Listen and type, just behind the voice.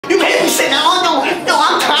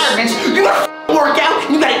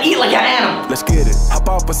gotta eat like an animal. Let's get it. Hop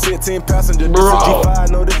off a 16 passenger. This is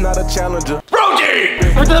G5, no, this not a challenger.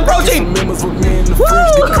 Protein! We're to the protein!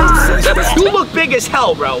 Woo! You look big as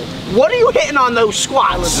hell, bro. What are you hitting on those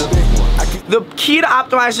squats? The key to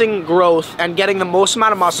optimizing growth and getting the most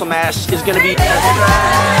amount of muscle mass is gonna be...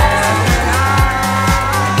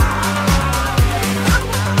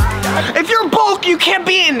 If you're bulky, you can't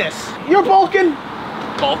be in this. You're bulking.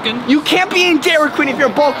 Bulking? You can't be in Dairy Queen if you're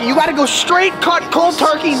bulky. You gotta go straight cut, cold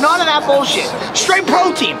turkey, none of that bullshit. Straight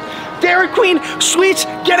protein. Dairy Queen, sweets,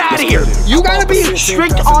 get out of here. You gotta be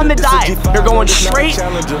strict on the diet. You're going straight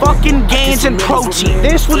fucking gains and protein.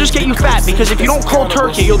 This will just get you fat because if you don't cold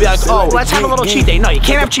turkey, you'll be like, oh, let's have a little cheat day. No, you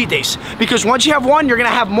can't have cheat days because once you have one, you're gonna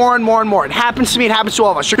have more and more and more. It happens to me, it happens to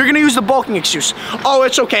all of us. You're gonna use the bulking excuse. Oh,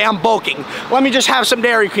 it's okay, I'm bulking. Let me just have some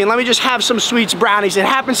Dairy Queen. Let me just have some sweets, brownies. It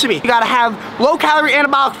happens to me. You gotta have low-calorie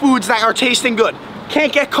anabolic foods that are tasting good.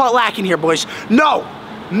 Can't get caught lacking here, boys. No,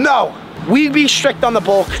 no. We be strict on the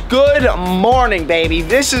bulk. Good morning, baby.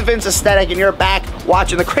 This is Vince Aesthetic, and you're back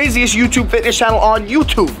watching the craziest YouTube fitness channel on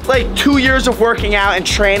YouTube. Like 2 years of working out and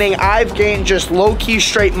training, I've gained just low-key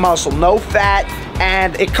straight muscle, no fat,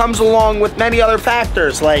 and it comes along with many other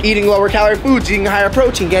factors like eating lower calorie foods, eating higher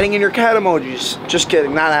protein, getting in your cat emojis. Just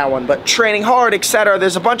kidding, not that one, but training hard, etc.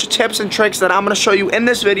 There's a bunch of tips and tricks that I'm gonna show you in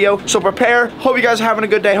this video, so prepare. Hope you guys are having a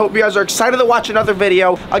good day. Hope you guys are excited to watch another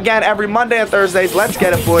video. Again, every Monday and Thursdays. Let's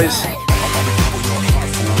get it, boys.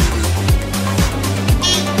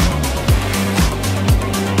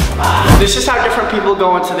 This is how different people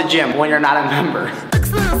go into the gym when you're not a member.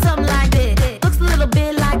 Looks a little something like this. Looks a little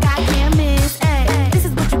bit like I can't miss. Hey, this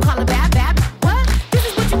is what you call a bad bad. What? This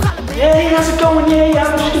is what you call a bad. Yeah, how's it going? Yeah,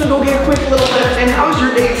 I'm just gonna go get a quick little lift. And how's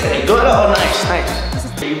your day today? Good? Oh, nice,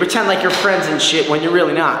 nice. You pretend like you're friends and shit when you're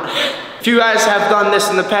really not. If you guys have done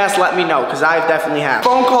this in the past, let me know, because I definitely have.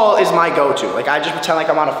 Phone call is my go-to. Like, I just pretend like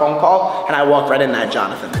I'm on a phone call, and I walk right in that,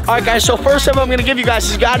 Jonathan. All right, guys, so first tip I'm gonna give you guys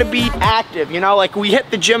is gotta be active. You know, like, we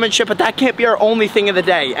hit the gym and shit, but that can't be our only thing of the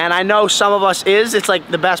day. And I know some of us is. It's, like,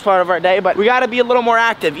 the best part of our day, but we gotta be a little more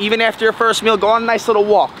active. Even after your first meal, go on a nice little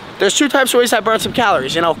walk. There's two types of ways that burn some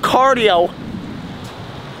calories. You know, cardio,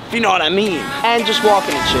 if you know what I mean, and just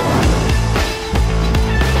walking and shit.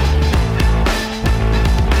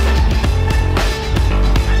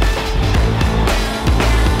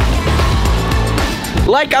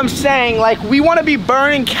 Like I'm saying, like, we want to be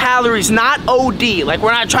burning calories, not OD. Like,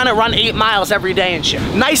 we're not trying to run 8 miles every day and shit.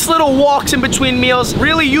 Nice little walks in between meals.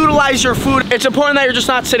 Really utilize your food. It's important that you're just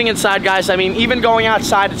not sitting inside, guys. I mean, even going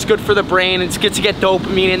outside, it's good for the brain. It's good to get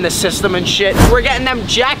dopamine in the system and shit. We're getting them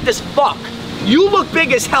jacked as fuck. You look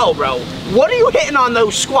big as hell, bro. What are you hitting on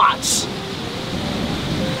those squats?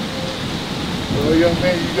 Well, young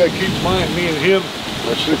man, you gotta keep in mind, me and him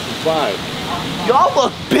are 65. Y'all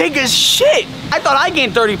look big as shit. I thought I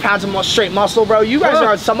gained 30 pounds of straight muscle, bro. You guys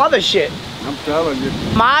are on some other shit. I'm telling you.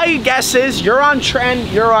 My guess is you're on trend,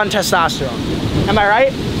 you're on testosterone. Am I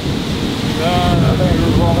right? No, I think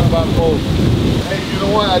you're wrong about both. Hey, you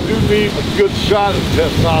know what? I do need a good shot of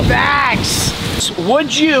testosterone. Facts.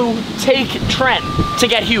 Would you take trend to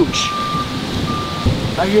get huge?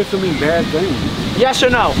 I hear so many bad things. Yes or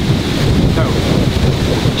no? No.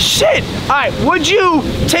 Shit! Alright, would you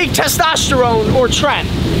take testosterone or trend?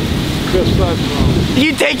 Testosterone.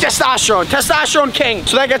 You take testosterone. Testosterone king.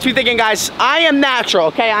 So that gets me thinking, guys, I am natural,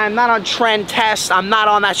 okay? I am not on trend test. I'm not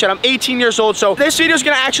on that shit. I'm 18 years old, so this video is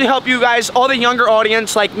gonna actually help you guys, all the younger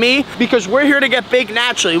audience like me, because we're here to get big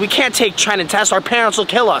naturally. We can't take trend and test. Our parents will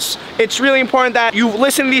kill us. It's really important that you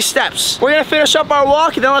listen to these steps. We're gonna finish up our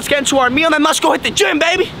walk, and then let's get into our meal, and then let's go hit the gym,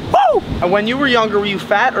 baby. Woo! And when you were younger, were you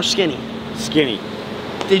fat or skinny? Skinny.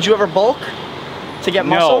 Did you ever bulk to get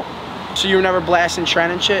muscle? So you were never blasting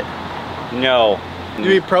trend and shit? No. Do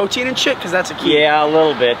you eat protein and shit? Because that's a key. Yeah, a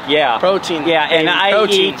little bit, yeah. Protein. Yeah, and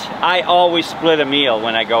I always split a meal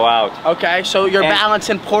when I go out. Okay, so you're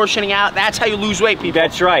balancing, portioning out. That's how you lose weight, people.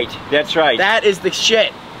 That's right, that's right. That is the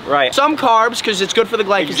shit. Right. Some carbs, because it's good for the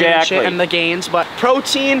glycogen and shit and the gains, but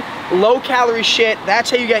protein, low calorie shit, that's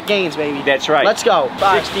how you get gains, baby. That's right. Let's go.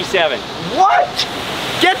 Bye. 67. What?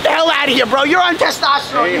 Get the hell out of here, bro. You're on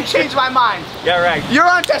testosterone. You changed my mind. Yeah, right. You're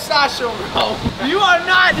on testosterone, bro. You are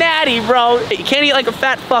not natty, bro. You can't eat like a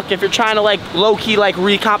fat fuck if you're trying to, like, low-key, like,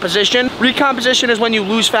 recomposition. Recomposition is when you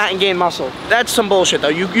lose fat and gain muscle. That's some bullshit, though.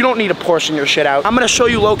 You don't need to portion your shit out. I'm gonna show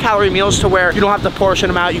you low-calorie meals to where you don't have to portion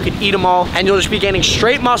them out. You can eat them all, and you'll just be gaining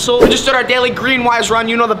straight muscle. We just did our daily Green Wise run.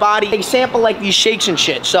 You know the body. They sample, like, these shakes and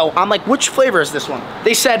shit. So I'm like, which flavor is this one?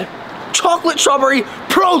 They said chocolate strawberry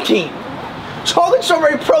protein. Chocolate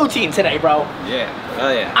strawberry protein today, bro. Yeah,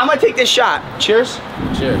 oh yeah. I'm gonna take this shot. Cheers.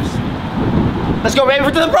 Cheers. Let's go, baby,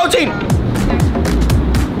 for the protein.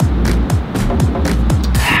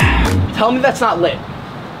 Tell me that's not lit.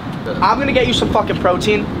 I'm gonna get you some fucking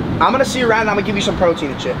protein. I'm gonna see you around and I'm gonna give you some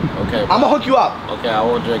protein and shit. Okay. I'm gonna hook you up. Okay, I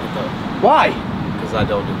won't drink it though. Why? Because I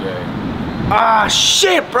don't do dairy. Ah,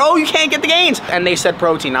 shit, bro. You can't get the gains. And they said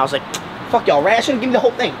protein. I was like, fuck y'all, ration. Give me the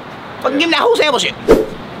whole thing. Fucking give me that whole sample shit.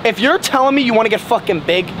 If you're telling me you want to get fucking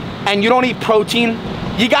big and you don't eat protein,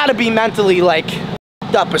 you gotta be mentally like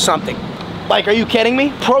up or something. Like, are you kidding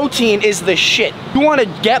me? Protein is the shit. You want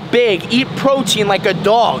to get big, eat protein like a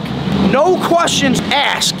dog. No questions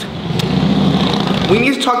asked. We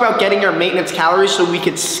need to talk about getting your maintenance calories so we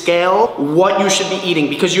could scale what you should be eating,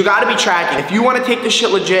 because you gotta be tracking. If you wanna take this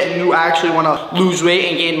shit legit and you actually wanna lose weight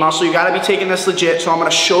and gain muscle, you gotta be taking this legit. So I'm gonna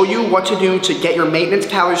show you what to do to get your maintenance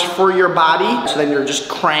calories for your body, so then you're just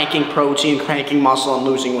cranking protein, cranking muscle, and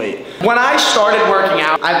losing weight. When I started working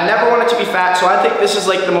out, I've never wanted to be fat, so I think this is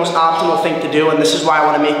like the most optimal thing to do, and this is why I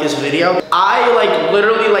wanna make this video. I like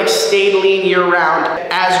literally like stayed lean year round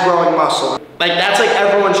as growing muscle. Like that's like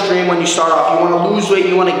everyone's dream when you start off. You wanna lose weight,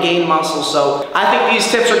 you wanna gain muscle. So I think these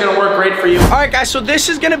tips are gonna work great for you. All right guys, so this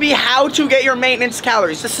is gonna be how to get your maintenance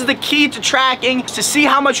calories. This is the key to tracking, to see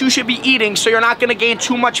how much you should be eating so you're not gonna gain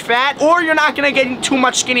too much fat or you're not gonna get too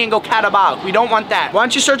much skinny and go catabolic. We don't want that.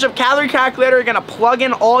 Once you search up calorie calculator, you're gonna plug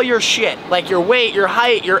in all your shit, like your weight, your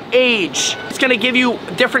height, your age. It's gonna give you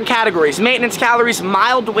different categories. Maintenance calories,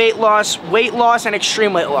 mild weight loss, and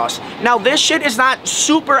extreme weight loss. Now this shit is not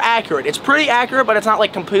super accurate. It's pretty accurate, but it's not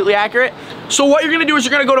like completely accurate. So what you're gonna do is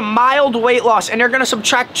you're gonna go to mild weight loss and you're gonna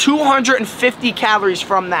subtract 250 calories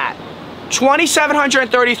from that.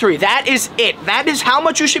 2,733, that is it. That is how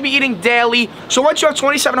much you should be eating daily. So once you have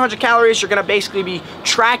 2,700 calories, you're gonna basically be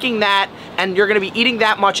tracking that and you're gonna be eating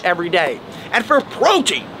that much every day. And for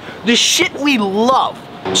protein, the shit we love.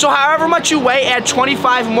 So however much you weigh, add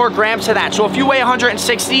 25 more grams to that. So if you weigh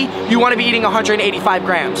 160, you wanna be eating 185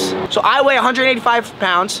 grams. So I weigh 185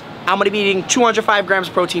 pounds. I'm gonna be eating 205 grams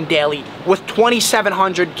of protein daily with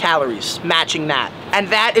 2,700 calories, matching that. And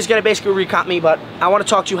that is gonna basically recomp me, but I wanna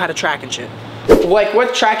talk to you how to track and shit. Like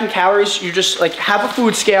with tracking calories, you just like have a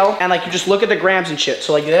food scale and like you just look at the grams and shit.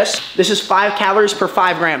 So like this is 5 calories per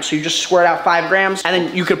 5 grams. So you just squirt out 5 grams and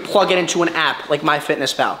then you could plug it into an app like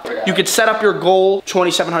MyFitnessPal. You could set up your goal,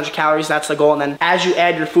 2,700 calories, that's the goal. And then as you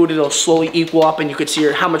add your food, it'll slowly equal up and you could see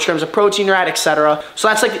how much grams of protein you're at, etc. So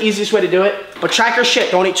that's like the easiest way to do it. But track your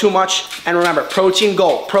shit, don't eat too much. And remember, protein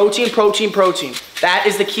goal, protein, protein, protein. That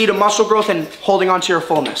is the key to muscle growth and holding on to your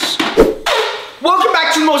fullness. Welcome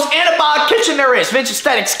back to the most anabolic kitchen there is, Vince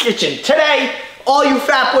Aesthetics Kitchen. Today, all you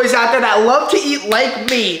fat boys out there that love to eat like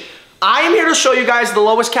me, I am here to show you guys the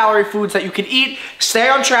lowest calorie foods that you can eat, stay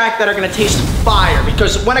on track, that are gonna taste fire.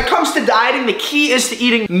 Because when it comes to dieting, the key is to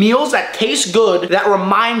eating meals that taste good, that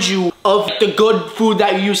remind you of the good food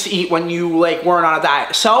that you used to eat when you like weren't on a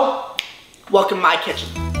diet. So, welcome to my kitchen.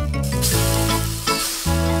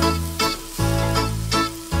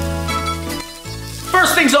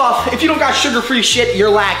 First things off, if you don't got sugar-free shit, you're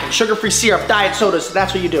lacking. Sugar-free syrup, diet sodas,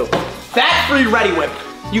 that's what you do. Fat-free Ready Whip.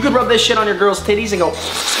 You could rub this shit on your girl's titties and go,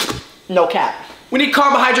 no cap. We need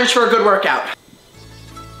carbohydrates for a good workout.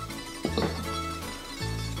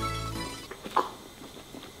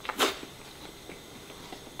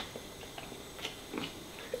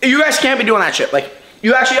 You guys can't be doing that shit. Like,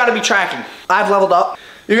 you actually gotta be tracking. I've leveled up.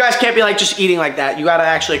 You guys can't be like just eating like that. You gotta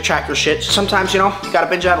actually track your shit. Sometimes, you know, you gotta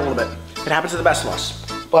binge out a little bit. It happens to the best of us.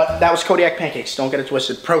 But that was Kodiak pancakes. Don't get it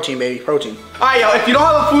twisted. Protein, baby, protein. All right, yo, if you don't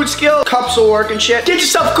have a food skill, cups will work and shit. Get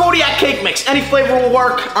yourself Kodiak cake mix. Any flavor will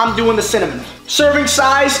work. I'm doing the cinnamon. Serving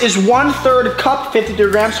size is 1/3 cup,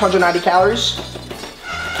 53 grams, 190 calories.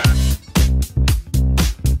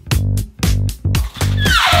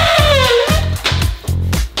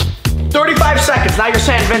 Seconds. Now you're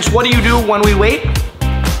saying, Vince, what do you do when we wait?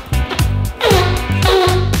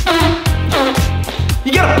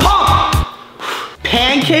 You get a pump!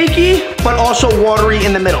 Pancakey, but also watery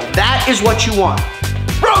in the middle. That is what you want.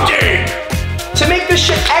 Protein! To make this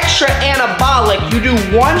shit extra anabolic, you do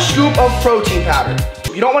 1 scoop of protein powder.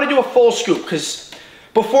 You don't want to do a full scoop, because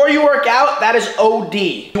before you work out, that is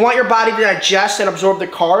OD. You want your body to digest and absorb the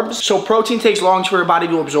carbs. So protein takes long for your body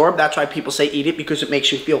to absorb. That's why people say eat it, because it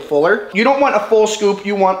makes you feel fuller. You don't want a full scoop.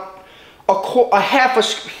 You want a half a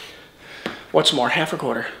scoop. What's more, half or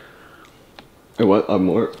quarter? What?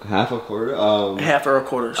 More? Half a quarter? Half or a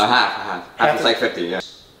quarter. A half. Half is like 50, yeah.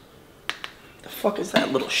 The fuck is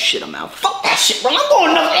that little shit amount? Fuck that shit, bro. I'm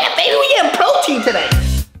going enough of that, baby. We getting protein today.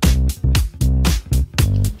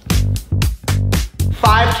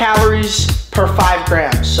 5 calories per 5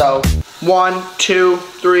 grams. So 1, 2,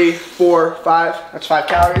 3, 4, 5. That's 5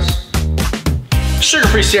 calories.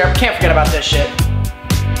 Sugar-free syrup. Can't forget about this shit.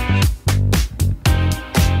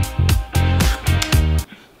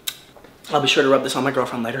 I'll be sure to rub this on my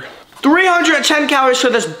girlfriend later. 310 calories for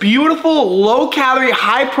this beautiful, low-calorie,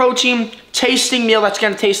 high-protein tasting meal that's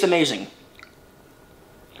gonna taste amazing.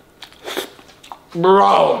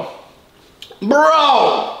 Bro,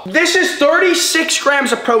 this is 36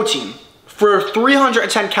 grams of protein for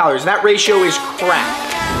 310 calories. That ratio is crap.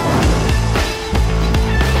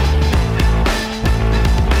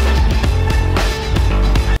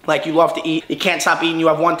 Like, you love to eat, you can't stop eating, you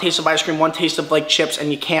have one taste of ice cream, one taste of like chips,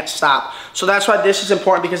 and you can't stop. So that's why this is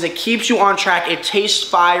important, because it keeps you on track, it tastes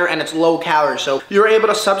fire, and it's low calories. So you're able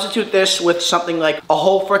to substitute this with something like a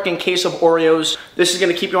whole freaking case of Oreos. This is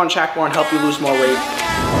gonna keep you on track more and help you lose more weight.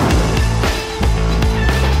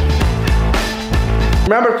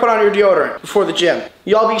 Remember to put on your deodorant before the gym.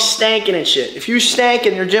 Y'all be stankin' and shit. If you stank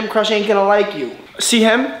and your gym crush ain't gonna like you. See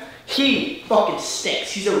him? He fucking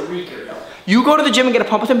stinks. He's a reeker, yo. You go to the gym and get a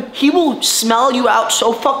pump with him, he will smell you out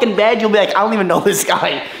so fucking bad, you'll be like, I don't even know this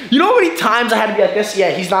guy. You know how many times I had to be like this? Yeah,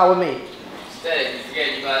 he's not with me. Instead, you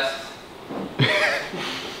forget your glasses.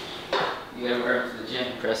 You gotta wear them to the gym,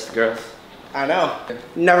 impress the girls. I know.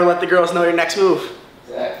 Never let the girls know your next move.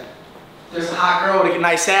 Exactly. There's a hot girl with a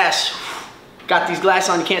nice ass. Got these glasses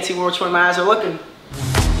on, you can't see which way my eyes are looking.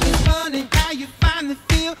 It's funny how you finally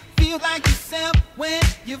feel like yourself when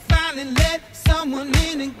you finally let someone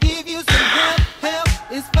in and give you some help.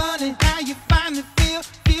 It's funny how you finally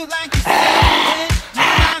feel like yourself when you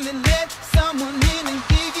finally let someone in and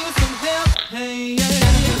give you some help. Hey, yeah,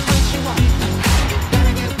 get what you want,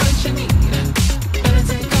 gotta get what you need. Better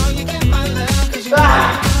take all you get, my love, 'cause you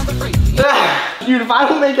know the free. Dude, if I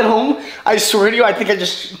don't make it home, I swear to you, I think I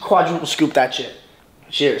just quadruple scoop that shit.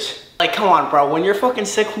 Cheers. Like, come on, bro. When you're fucking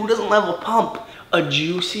sick, who doesn't love a pump? A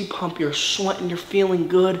juicy pump, you're sweating, you're feeling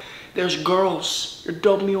good. There's girls. Your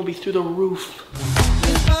dopamine will be through the roof.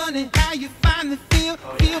 It's funny how you finally feel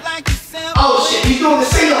like yourself. Oh shit, he's doing the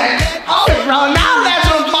single hand. Oh, bro, now that's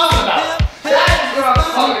what I'm talking about. That's what I'm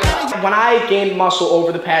talking about. When I gained muscle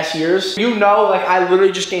over the past years, you know, like, I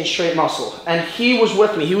literally just gained straight muscle. And he was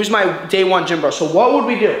with me. He was my day one gym bro. So what would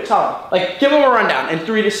we do? Tell him. Like, give him a rundown in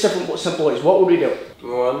 3 simple ways. What would we do?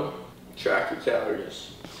 1, track your calories.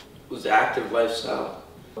 It was active lifestyle.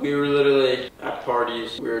 We were literally at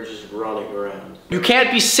parties, we were just running around. You can't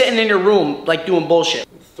be sitting in your room, like, doing bullshit.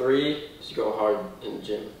 3 is go hard in the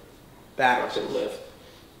gym. Back. Fucking lift.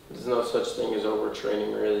 There's no such thing as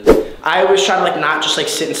overtraining, really. I always try to, like, not just, like,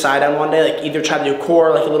 sit inside on one day. Like, either try to do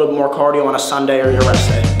core, like, a little bit more cardio on a Sunday or your rest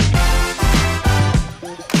day.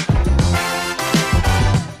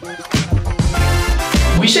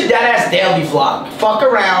 We should deadass daily vlog. Fuck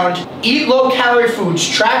around, eat low-calorie foods,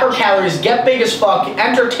 track our calories, get big as fuck,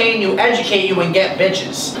 entertain you, educate you, and get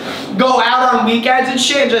bitches. Go out on weekends and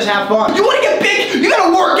shit and just have fun. You wanna get big? You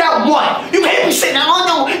gotta work out what? You can't be sitting there,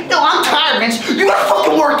 oh no, I'm tired, Vince. You gotta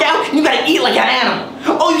fucking work out and you gotta eat like an animal.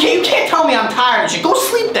 Oh, you can't tell me I'm tired and shit. Go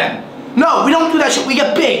sleep then. No, we don't do that shit. We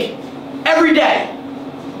get big. Every day.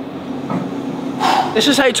 This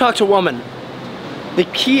is how you talk to a woman. The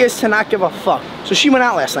key is to not give a fuck. So she went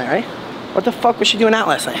out last night, right? What the fuck was she doing out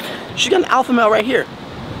last night? She got an alpha male right here.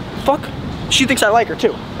 Fuck. She thinks I like her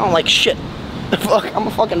too. I don't like shit. Fuck, I'm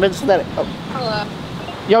a fucking Vince Iannone. Oh. Hello.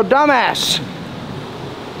 Yo, dumbass.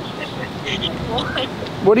 What?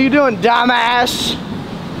 What are you doing, dumbass?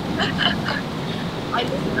 I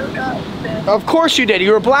just woke up. Of course you did.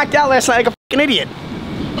 You were blacked out last night like a fucking idiot.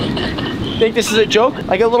 Think this is a joke?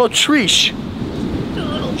 Like a little treesh. A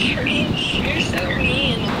little treesh. You're so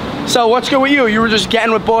mean. So what's good with you? You were just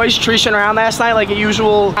getting with boys, treeshing around last night like a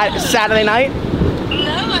usual Saturday night?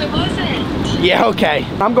 No, I wasn't. Yeah, okay.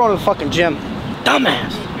 I'm going to the fucking gym.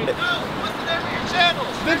 Dumbass. What's the name of your channel?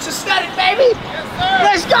 Vince Iannone, baby! Yes, sir.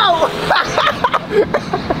 Let's go!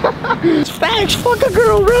 It's facts. Fuck a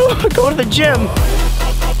girl, bro. Go to the gym.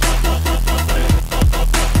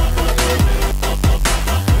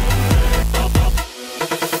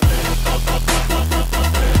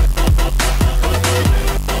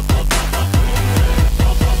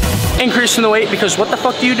 Increasing the weight, because what the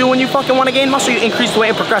fuck do you do when you fucking want to gain muscle? You increase the weight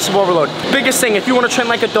in progressive overload. Biggest thing, if you want to train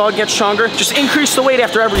like a dog, get stronger, just increase the weight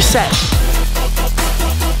after every set.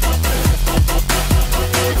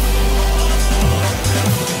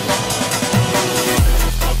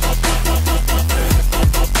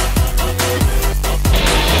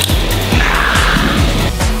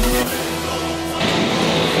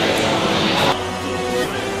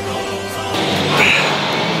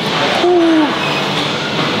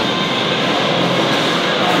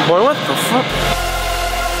 Boy, what the fuck?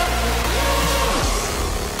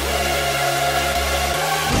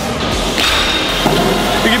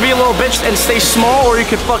 You can be a little bitch and stay small, or you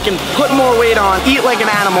could fucking put more weight on, eat like an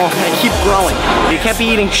animal, and keep growing. You can't be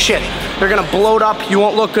eating shit. You're gonna bloat up, you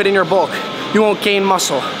won't look good in your bulk. You won't gain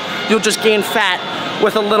muscle. You'll just gain fat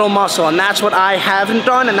with a little muscle, and that's what I haven't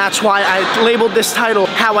done, and that's why I labeled this title,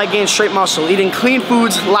 How I Gain Straight Muscle. Eating clean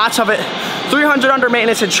foods, lots of it, 300 under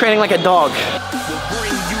maintenance, and training like a dog.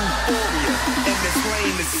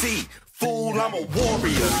 Fool, I'm a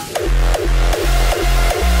warrior.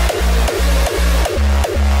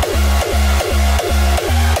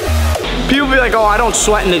 People be like, oh, I don't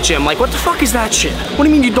sweat in the gym. Like, what the fuck is that shit? What do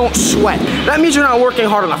you mean you don't sweat? That means you're not working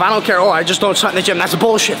hard enough. I don't care. Oh, I just don't sweat in the gym. That's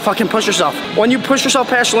bullshit. Fucking push yourself. When you push yourself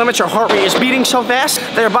past your limits, your heart rate is beating so fast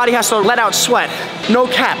that your body has to let out sweat. No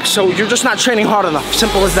cap. So you're just not training hard enough.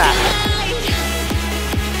 Simple as that.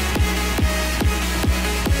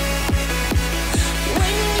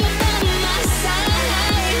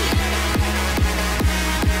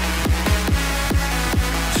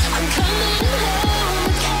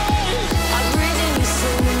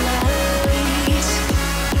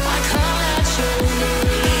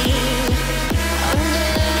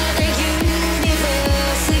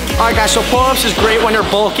 Alright guys, so pull-ups is great when you're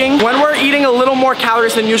bulking. When we're eating a little more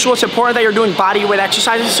calories than usual, it's important that you're doing body weight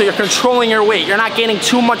exercises so you're controlling your weight. You're not gaining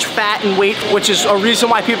too much fat and weight, which is a reason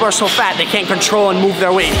why people are so fat. They can't control and move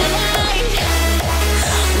their weight.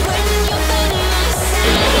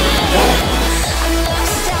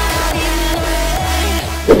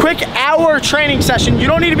 Quick hour training session. You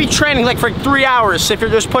don't need to be training like for 3 hours if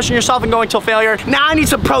you're just pushing yourself and going till failure. Now I need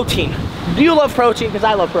some protein. Do you love protein? Because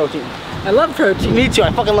I love protein. I love protein. Me too,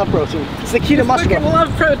 I fucking love protein. It's the key to muscle growth. I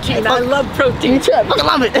love protein. I love protein. Me too, I fucking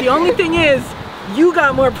love it. The only thing is, you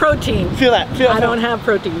got more protein. Feel that, feel that. I don't have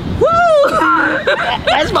protein. Woo!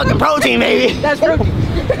 That's fucking protein, baby. That's protein.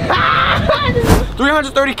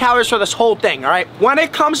 330 calories for this whole thing, all right? When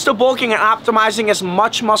it comes to bulking and optimizing as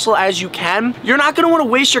much muscle as you can, you're not gonna wanna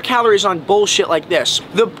waste your calories on bullshit like this.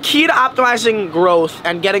 The key to optimizing growth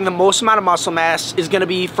and getting the most amount of muscle mass is gonna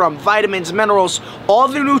be from vitamins, minerals, all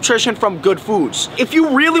the nutrition from good foods. If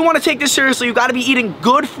you really wanna take this seriously, you gotta be eating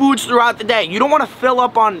good foods throughout the day. You don't wanna fill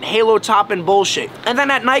up on Halo Top and bullshit. And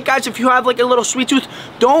then at night, guys, if you have like a little sweet tooth,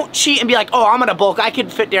 don't cheat and be like, oh, I'm gonna bulk, I can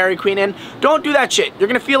fit Dairy Queen in. Don't do that shit. You're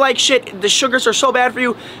gonna feel like shit. The sugars are so bad for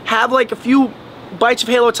you. Have like a few bites of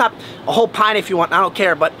Halo Top, a whole pint if you want, I don't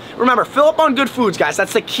care. But remember, fill up on good foods, guys.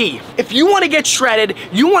 That's the key. If you want to get shredded,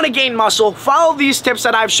 you want to gain muscle, follow these tips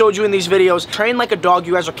that I've showed you in these videos. Train like a dog.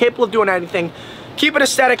 You guys are capable of doing anything. Keep it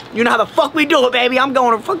aesthetic. You know how the fuck we do it, baby. I'm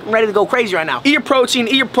going fucking ready to go crazy right now. Eat your protein,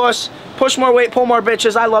 eat your puss, push more weight, pull more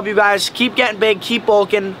bitches. I love you guys. Keep getting big, keep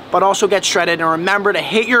bulking, but also get shredded. And remember to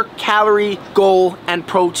hit your calorie goal and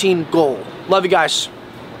protein goal. Love you guys.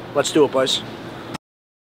 Let's do it, boys.